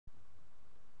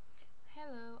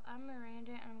I'm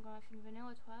Miranda, and I'm gonna sing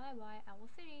Vanilla Twilight by Owl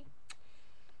City.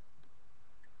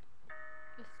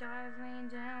 The stars rain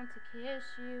down to kiss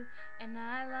you, and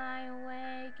I lie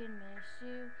awake and miss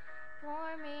you.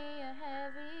 Pour me a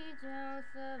heavy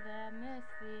dose of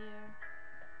atmosphere,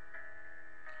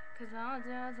 'cause all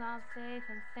doors are safe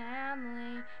and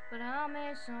family, but I'll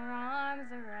miss your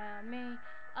arms around me.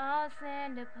 I'll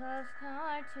send a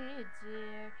postcard to you,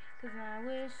 dear, 'cause I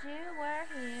wish you were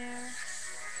here.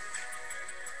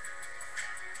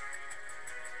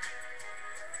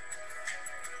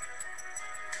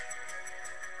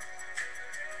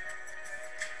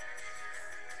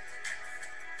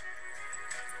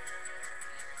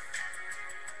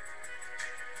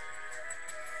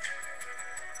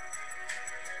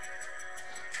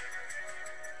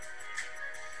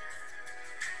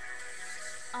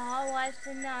 I'll watch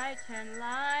the night turn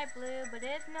light blue, but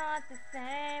it's not the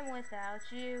same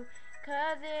without you,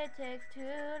 'cause it takes two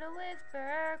to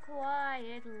whisper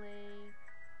quietly.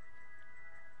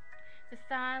 The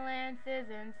silence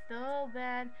isn't so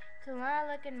bad till I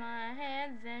look at my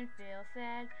hands and feel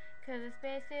sad, 'cause the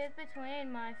spaces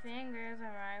between my fingers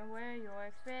are right where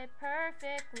yours fit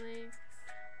perfectly.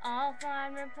 I'll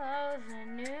find repose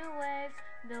in new ways,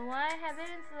 though I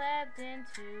haven't slept in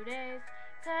 2 days,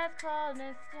 'cause cold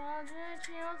nostalgia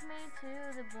chills me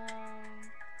to the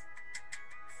bone.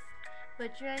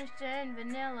 But drenched in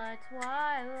vanilla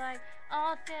twilight,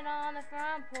 I'll sit on the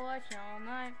front porch all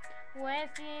night,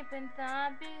 waist deep in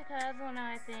thought, because when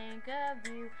I think of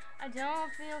you, I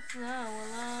don't feel so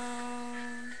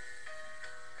alone.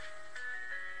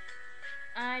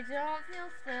 I don't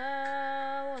feel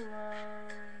so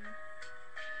alone.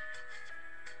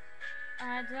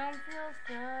 I don't feel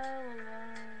so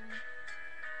alone.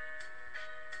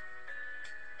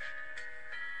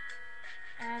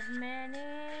 As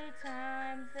many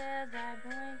times as I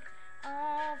blink,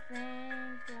 I'll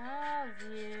think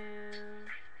of you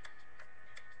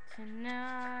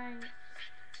tonight.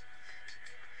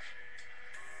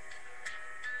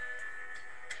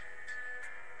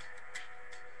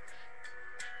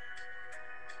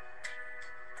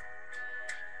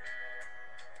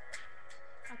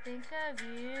 I'll think of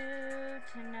you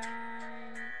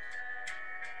tonight.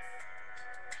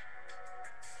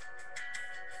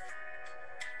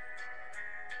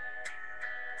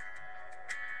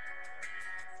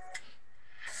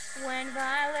 When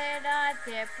violet eyes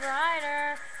get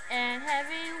brighter and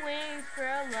heavy wings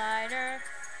grow lighter,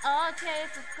 I'll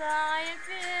taste the sky and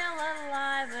feel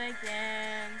alive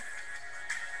again.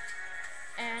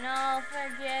 And I'll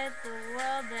forget the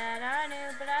world that I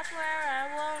knew, but I swear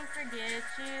I won't forget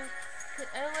you.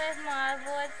 With my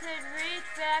voice could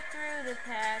reach back through the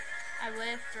past, I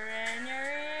whisper in your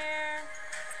ear.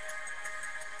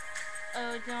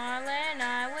 Oh darling,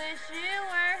 I wish you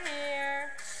were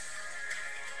here.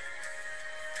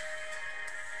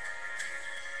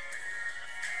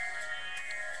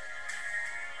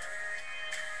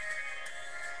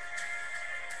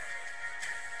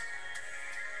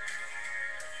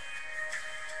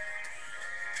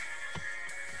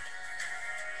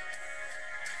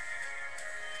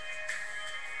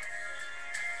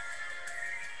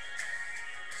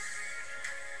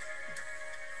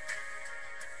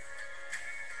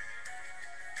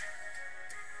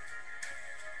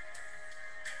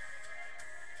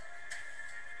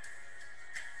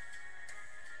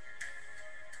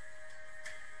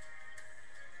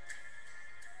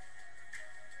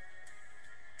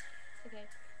 Okay,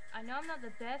 I know I'm not the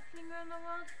best singer in the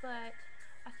world, but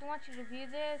I still want you to view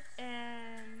this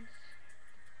and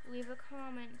leave a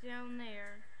comment down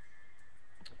there.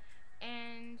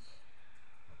 And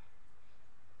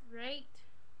rate,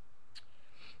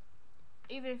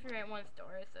 even if you rate 1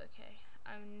 star, it's okay.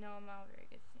 I know I'm not a very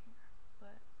good singer,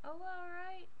 but oh well,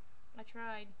 alright. I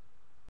tried.